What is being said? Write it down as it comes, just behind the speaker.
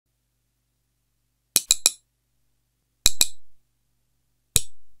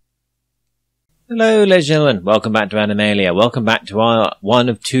Hello, ladies and gentlemen. Welcome back to Animallia. Welcome back to our one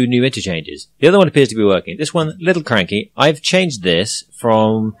of two new interchanges. The other one appears to be working. This one, a little cranky. I've changed this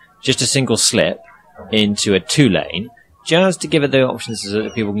from just a single slip into a two-lane, just to give it the options so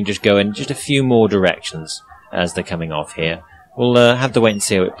that people can just go in just a few more directions as they're coming off here. We'll have to wait and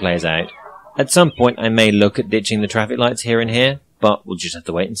see how it plays out. At some point, I may look at ditching the traffic lights here and here, but we'll just have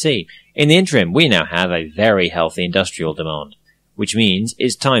to wait and see. In the interim, we now have a very healthy industrial demand, which means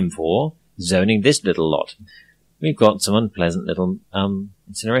it's time for zoning this little lot. We've got some unpleasant little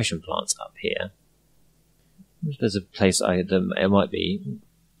incineration plants up here. There's a place it might be.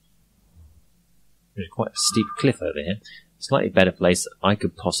 There's quite a steep cliff over here. Slightly better place that I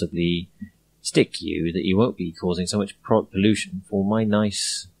could possibly stick you that you won't be causing so much pollution for my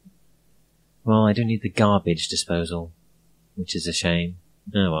nice... Well, I do need the garbage disposal, which is a shame.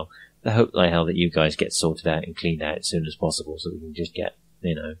 Oh well. I hope like hell that you guys get sorted out and cleaned out as soon as possible so we can just get,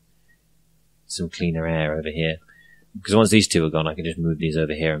 some cleaner air over here. Because once these two are gone, I can just move these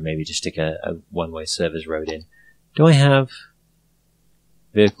over here and maybe just stick a one-way service road in. Do I have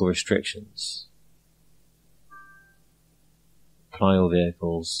vehicle restrictions? Apply all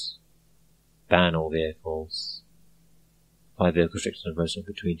vehicles. Ban all vehicles. Apply vehicle restrictions on roads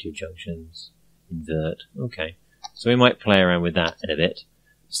between two junctions. Invert. Okay. So we might play around with that in a bit,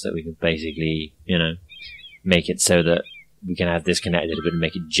 so that we can basically, make it so that we can have this connected but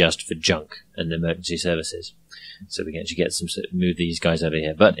make it just for junk and emergency services. So we can actually get move these guys over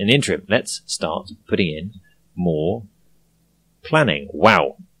here. But in the interim, let's start putting in more planning.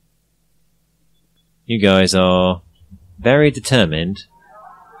 Wow. You guys are very determined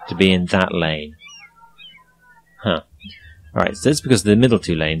to be in that lane. Huh. Alright, so that's because the middle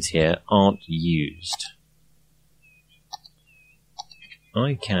two lanes here aren't used.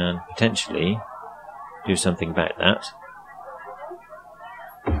 I can potentially do something about that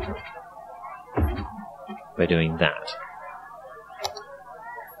by doing that.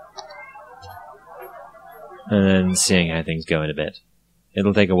 And then seeing how things go in a bit.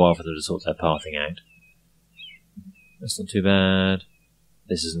 It'll take a while for them to sort their pathing out. That's not too bad.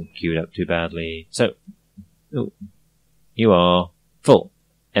 This isn't queued up too badly. So, you are full.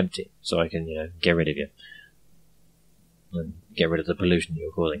 Empty. So I can, get rid of you. And get rid of the pollution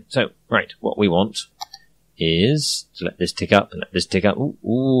you're causing. So, right, what we want is to let this tick up and let this tick up.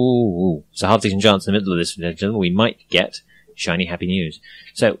 Ooh. So half decent chance in the middle of this, we might get shiny happy news.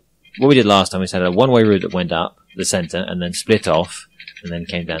 So, what we did last time is had a one-way route that went up the centre and then split off and then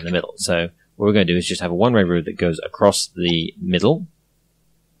came down the middle. So, what we're going to do is just have a one-way route that goes across the middle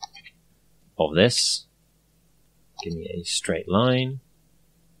of this. Give me a straight line.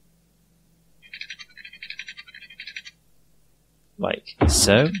 Like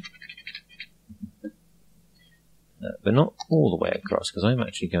so. But not all the way across, because I'm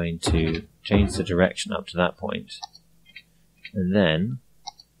actually going to change the direction up to that point. And then,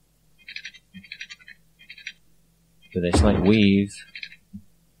 with a slight weave.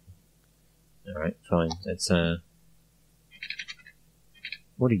 Alright, fine. Let's,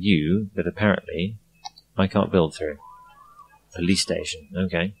 what are you that apparently I can't build through? Police station,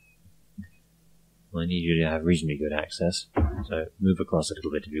 okay. Well, I need you to have reasonably good access. So, move across a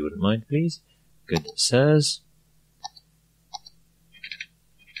little bit if you wouldn't mind, please. Good sirs.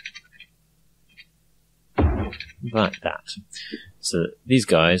 Like that. So, these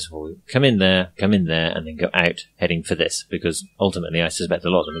guys will come in there, and then go out, heading for this. Because, ultimately, I suspect a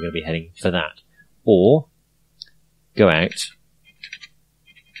lot of them are going to be heading for that. Or, go out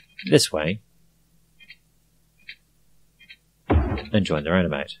this way, and join the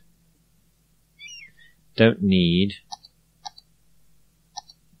roundabout. Don't need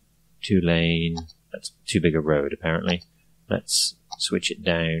two-lane. That's too big a road, apparently. Let's switch it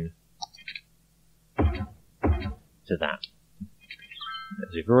down to that.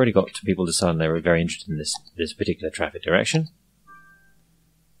 We've already got people deciding they were very interested in this particular traffic direction.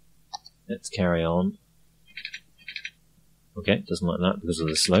 Let's carry on. Okay, doesn't like that because of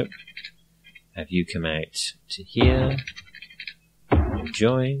the slope. Have you come out to here, and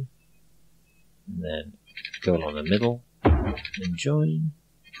join, and then go along the middle, and join,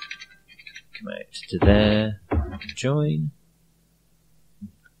 come out to there, and join.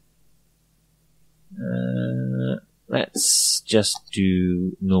 Let's just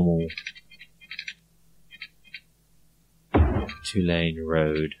do normal two-lane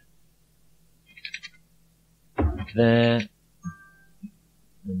road there,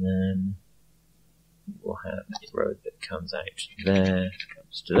 and then we'll have a road that comes out there,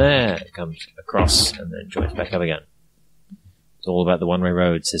 comes to there, comes across, and then joins back up again. It's all about the one-way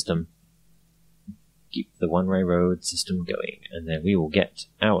road system. keep the one-way road system going, and then we will get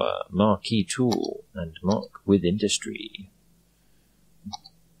our marquee tool and mark with industry.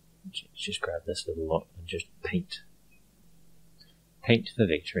 Let's just grab this little lot and just paint. Paint for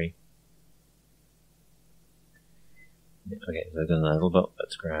victory. Okay, so I've done that little bit.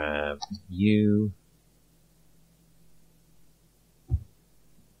 Let's grab you.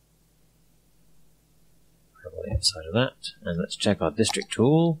 Grab on the outside of that, and let's check our district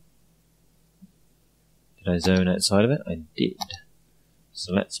tool. Did I zone outside of it? I did.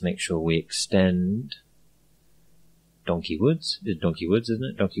 So let's make sure we extend Donkey Woods. It's Donkey Woods, isn't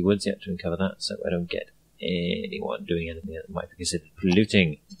it? Donkey Woods, yeah, to cover that, so I don't get anyone doing anything that might be considered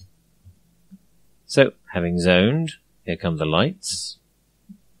polluting. So, having zoned, here come the lights.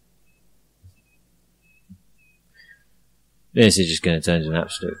 This is just going to turn into an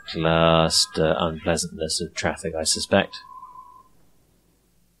absolute cluster unpleasantness of traffic, I suspect.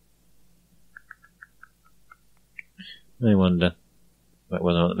 I wonder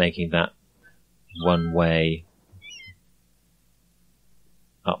whether or not making that one way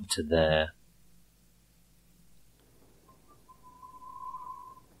up to there.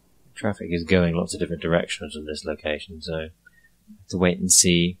 Traffic is going lots of different directions in this location, so I have to wait and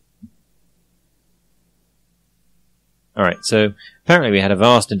see. Alright, so apparently we had a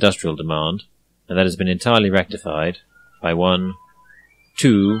vast industrial demand, and that has been entirely rectified by 1,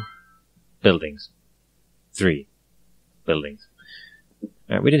 2 buildings. 3 buildings.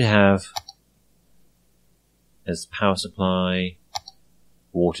 Alright, we did have there's power supply,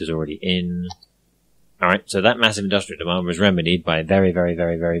 water's already in. Alright, so that massive industrial demand was remedied by a very, very,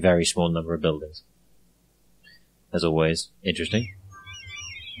 very, very, very small number of buildings. As always, interesting.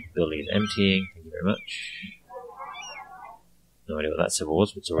 Building is emptying, thank you very much. No idea what that civil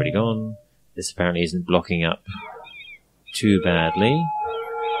was, but it's already gone. This apparently isn't blocking up too badly.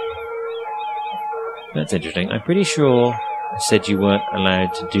 That's interesting. I'm pretty sure I said you weren't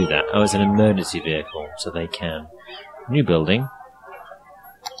allowed to do that. Oh, it's an emergency vehicle, so they can. New building.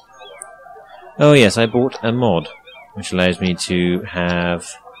 Oh yes, I bought a mod, which allows me to have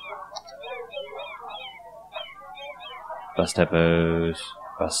bus depots,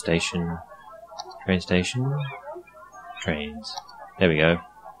 bus station, train, trains. There we go.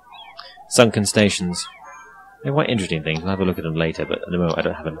 Sunken stations. They're quite interesting things. We'll have a look at them later, but at the moment I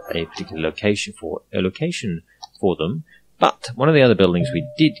don't have a particular location for them. But one of the other buildings we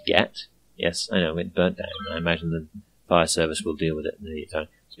did get, yes, I know, it burnt down. I imagine the fire service will deal with it in the time.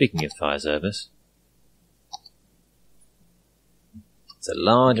 Speaking of fire service, it's a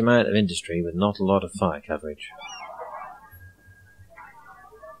large amount of industry with not a lot of fire coverage.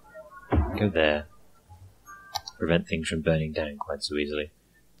 Go there. Prevent things from burning down quite so easily.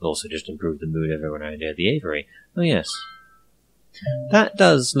 It'll also just improve the mood of everyone around here. The aviary. Oh yes. That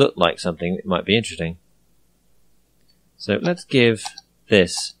does look like something that might be interesting. So let's give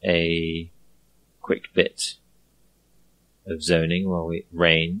this a quick bit of zoning while it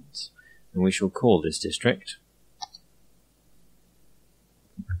rains, and we shall call this district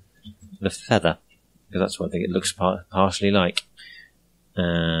the Feather, because that's what I think it looks partially like.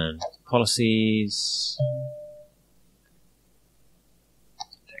 And policies,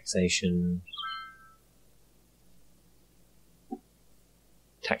 taxation,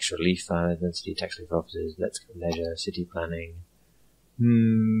 tax relief, density, tax relief offices, let's go leisure, city planning,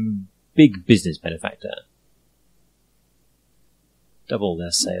 big business benefactor. Double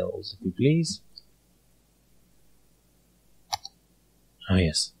their sales, if you please. Oh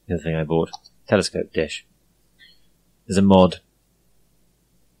yes, the other thing I bought. Telescope dish. There's a mod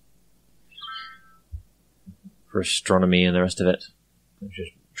for astronomy and the rest of it. I was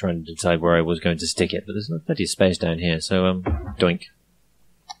just trying to decide where I was going to stick it, but there's plenty of space down here, so doink.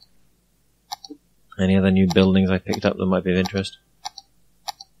 Any other new buildings I picked up that might be of interest?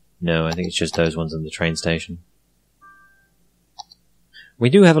 No, I think it's just those ones in the train station. We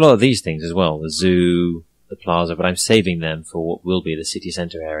do have a lot of these things as well, the zoo, the plaza, but I'm saving them for what will be the city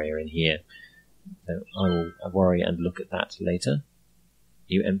centre area in here. So I will worry and look at that later. Are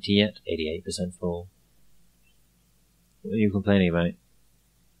you empty yet? 88% full. What are you complaining about?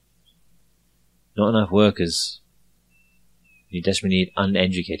 Not enough workers. You desperately need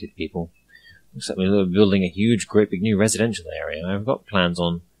uneducated people. Looks like we're building a huge, great big new residential area. I've got plans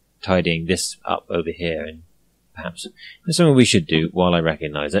on tidying this up over here, and perhaps something we should do while I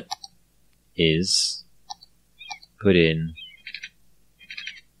recognise it is put in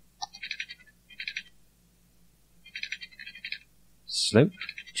slope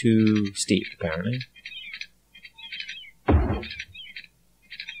too steep, apparently.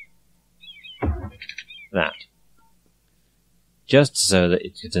 That. just so that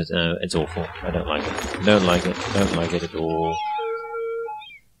it's awful. I don't like it. Don't like it. Don't like it at all.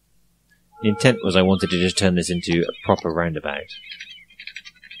 The intent was I wanted to just turn this into a proper roundabout.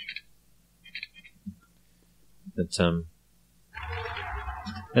 But,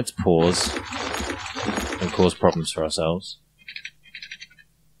 let's pause and cause problems for ourselves.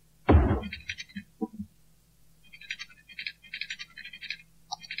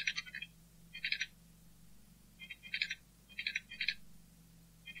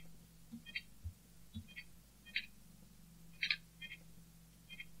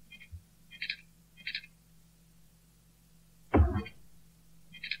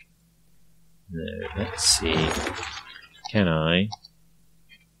 No, let's see. Can I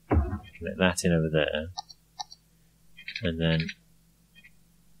let that in over there? And then...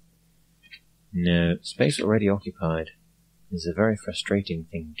 No, space already occupied is a very frustrating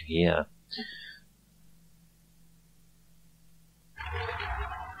thing to hear.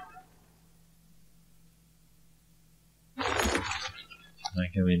 Can I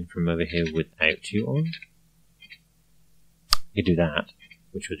go in from over here without you on? You could do that,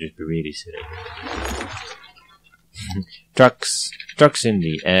 which would just be really silly. Trucks! Trucks in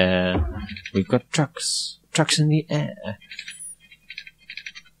the air! We've got trucks! Trucks in the air!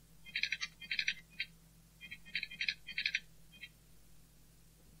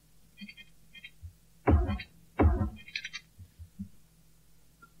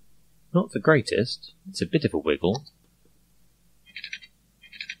 Not the greatest. It's a bit of a wiggle.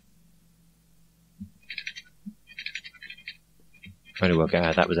 Trying to work out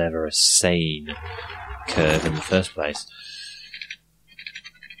how that was ever a sane curve in the first place.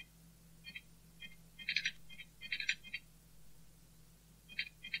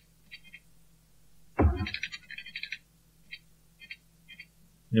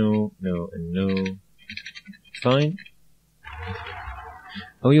 No, no, and no. Fine.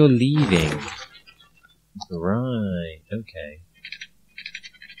 Oh, you're leaving. Right, okay.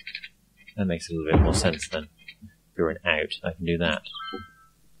 That makes a little bit more sense then. If you're an out, I can do that.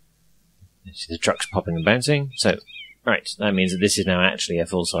 You see the trucks popping and bouncing. So, right, that means that this is now actually a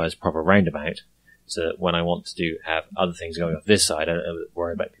full-size proper roundabout. So that when I want to have other things going off this side, I don't have to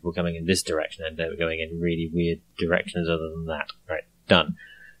worry about people coming in this direction and going in really weird directions other than that. Right, done.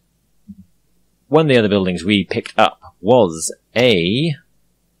 One of the other buildings we picked up was a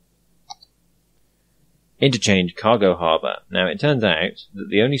interchange cargo harbour. Now, it turns out that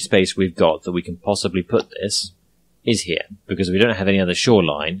the only space we've got that we can possibly put this is here, because we don't have any other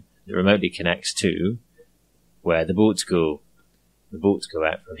shoreline that remotely connects to where the boats go. The boats go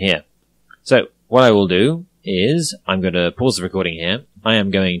out from here. So, what I will do is, I'm going to pause the recording here. I am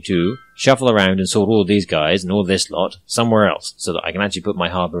going to shuffle around and sort all of these guys and all this lot somewhere else, so that I can actually put my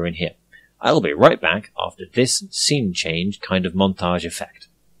harbour in here. I'll be right back after this scene change kind of montage effect.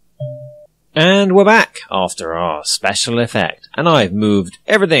 And we're back after our special effect. And I've moved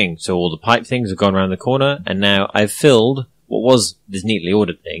everything. So all the pipe things have gone around the corner. And now I've filled what was this neatly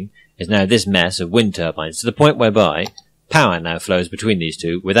ordered thing is now this mess of wind turbines to the point whereby power now flows between these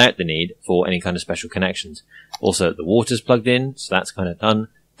two without the need for any kind of special connections. Also, the water's plugged in. So that's kind of done.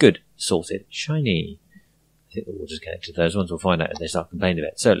 Good. Sorted. Shiny. I think the water's connected to those ones. We'll find out if they start complaining a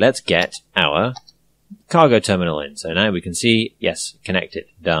bit. So let's get our cargo terminal in. So now we can see, yes, connected.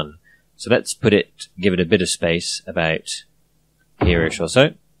 Done. So let's put it, give it a bit of space, about here-ish or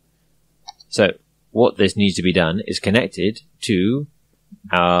so. So what this needs to be done is connected to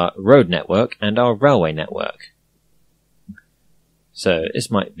our road network and our railway network. So this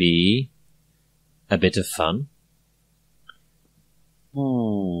might be a bit of fun.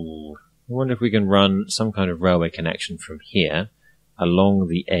 Ooh. I wonder if we can run some kind of railway connection from here along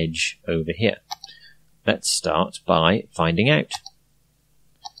the edge over here. Let's start by finding out.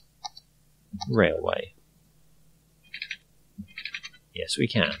 Railway. Yes, we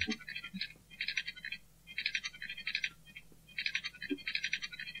can.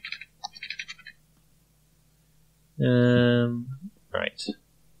 Right.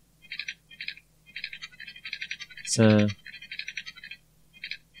 So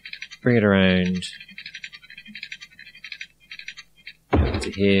bring it around over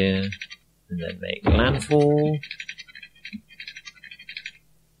to here, and then make landfall.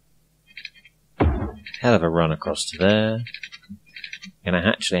 Hell of a run across to there. And I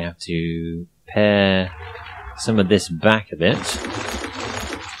actually have to pare some of this back a bit,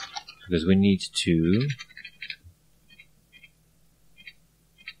 because we need to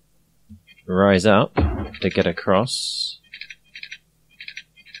rise up to get across.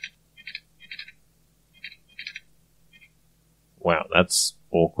 Wow, that's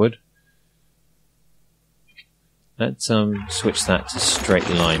awkward. Let's switch that to straight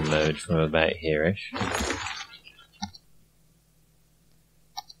line mode from about here-ish.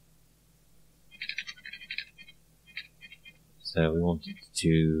 So we want it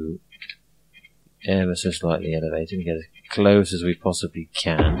to ever so slightly elevate and get as close as we possibly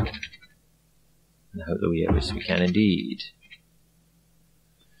can. And hope that we can indeed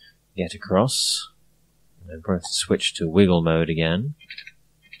get across. And then probably switch to wiggle mode again.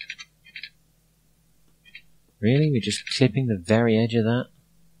 Really? We're just clipping the very edge of that?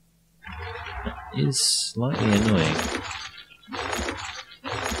 That is slightly annoying.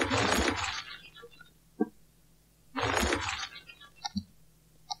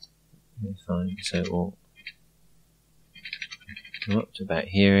 Okay, fine, so we'll come up to about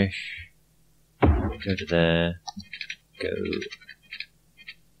here-ish. Go to there. Go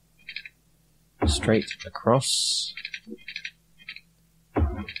straight across.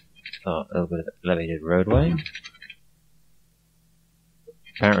 Start a little bit of elevated roadway.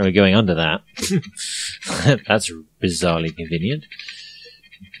 Apparently we're going under that. That's bizarrely convenient.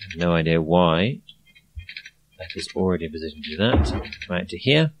 No idea why. That is already in position to do that. Come out to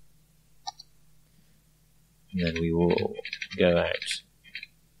here. And then we will go out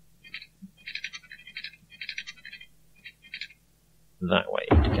that way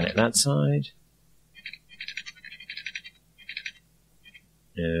to connect that side.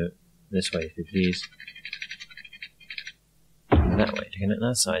 No, this way if you please. And that way to connect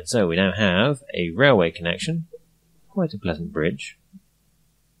that side. So we now have a railway connection. Quite a pleasant bridge.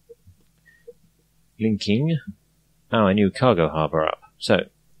 Linking our new cargo harbour up. So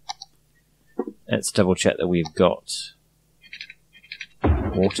let's double check that we've got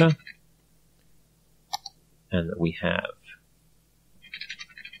water and that we have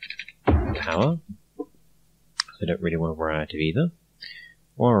power. I don't really want to run out of either.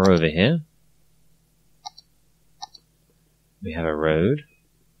 While we're over here, we have a road.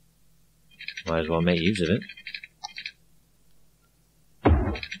 Might as well make use of it.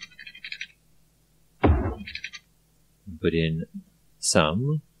 Put in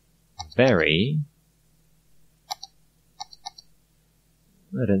some very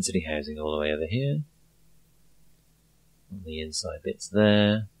low density housing all the way over here. On the inside bits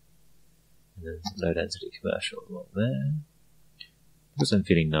there. And then some low density commercial along there. Because I'm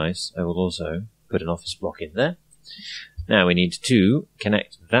feeling nice, I will also put an office block in there. Now we need to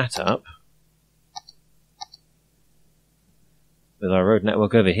connect that up with our road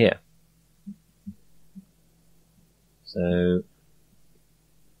network over here. So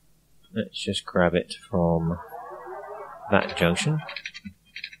let's just grab it from that junction and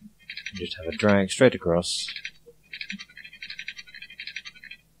just have a drag straight across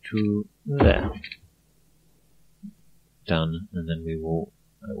to there. Done, and then I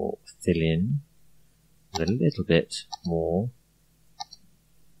will fill in with a little bit more.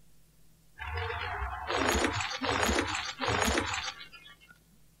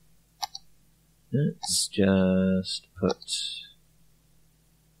 Let's just put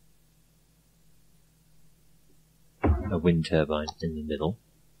a wind turbine in the middle.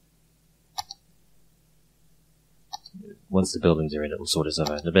 Once the buildings are in, it will sort itself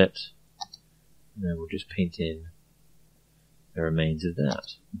out a bit. And then we'll just paint in the remains of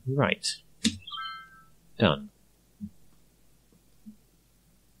that. Right. Done.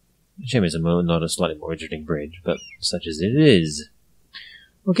 Shame it's not a slightly more interesting bridge, but such as it is.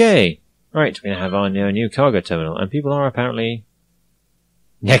 Okay. Right, we have our new cargo terminal, and people are apparently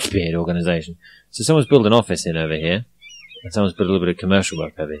neckbeard organisation. So someone's built an office in over here, and someone's put a little bit of commercial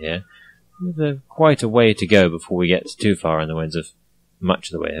work over here. We have quite a way to go before we get too far in the winds of much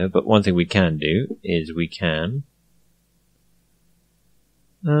of the way here, but one thing we can do is we can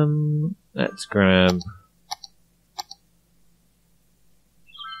let's grab.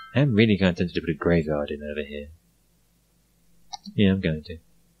 I'm really kind of tempted to put a graveyard in over here. Yeah, I'm going to.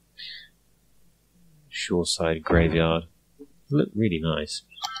 Shoreside graveyard. Look really nice.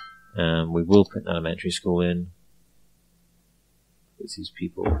 We will put an elementary school in. Because these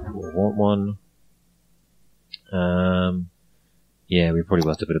people will want one. Yeah, we probably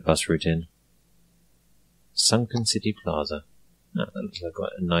will have to put a bus route in. Sunken City Plaza. Oh, that looks like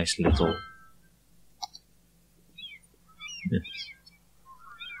quite a nice little... Yes.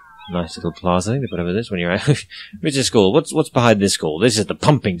 Nice little plaza thing to put over this when you're out. Which is school? What's behind this school? This is the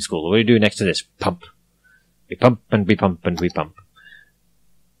pumping school. What do you do next to this? Pump. We pump and we pump and we pump.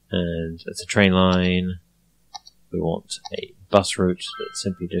 And that's a train line. We want a bus route that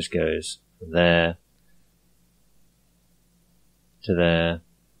simply just goes from there to there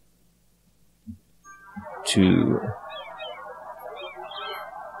to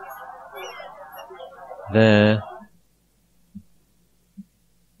there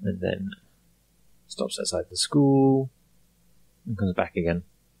And then stops outside the school and comes back again.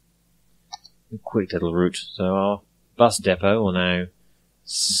 A quick little route. So our bus depot will now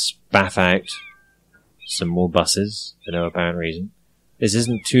spaff out some more buses for no apparent reason. This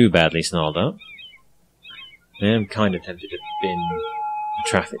isn't too badly snarled up. I am kind of tempted to bin the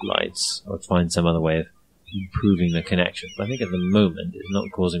traffic lights or find some other way of improving the connection. But I think at the moment it's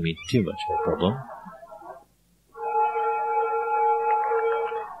not causing me too much of a problem.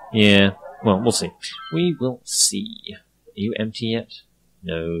 Yeah, well, we'll see. We will see. Are you empty yet?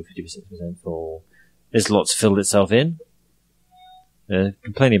 No, 56% full. This lot's filled itself in.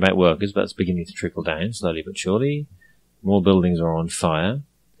 Complaining about workers, but it's beginning to trickle down, slowly but surely. More buildings are on fire.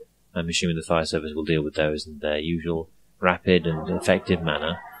 I'm assuming the fire service will deal with those in their usual rapid and effective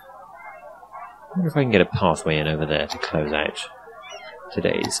manner. I wonder if I can get a pathway in over there to close out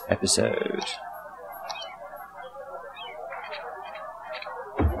today's episode.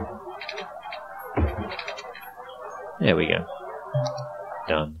 There we go.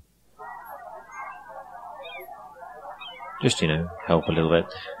 Done. Just, help a little bit.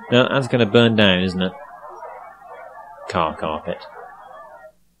 Now, that's going to burn down, isn't it? Car carpet.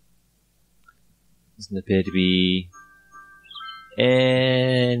 Doesn't appear to be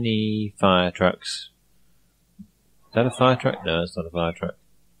any fire trucks. Is that a fire truck? No, it's not a fire truck.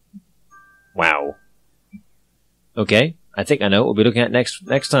 Wow. Okay, I think I know what we'll be looking at next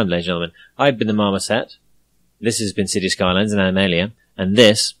time, ladies and gentlemen. I've been the Marmoset. This has been Cities Skylines and Animallia. And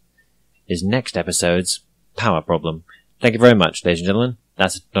this is next episode's power problem. Thank you very much, ladies and gentlemen.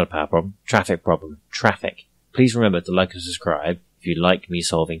 That's not a power problem. Traffic problem. Traffic. Please remember to like and subscribe if you like me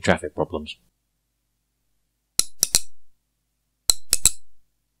solving traffic problems.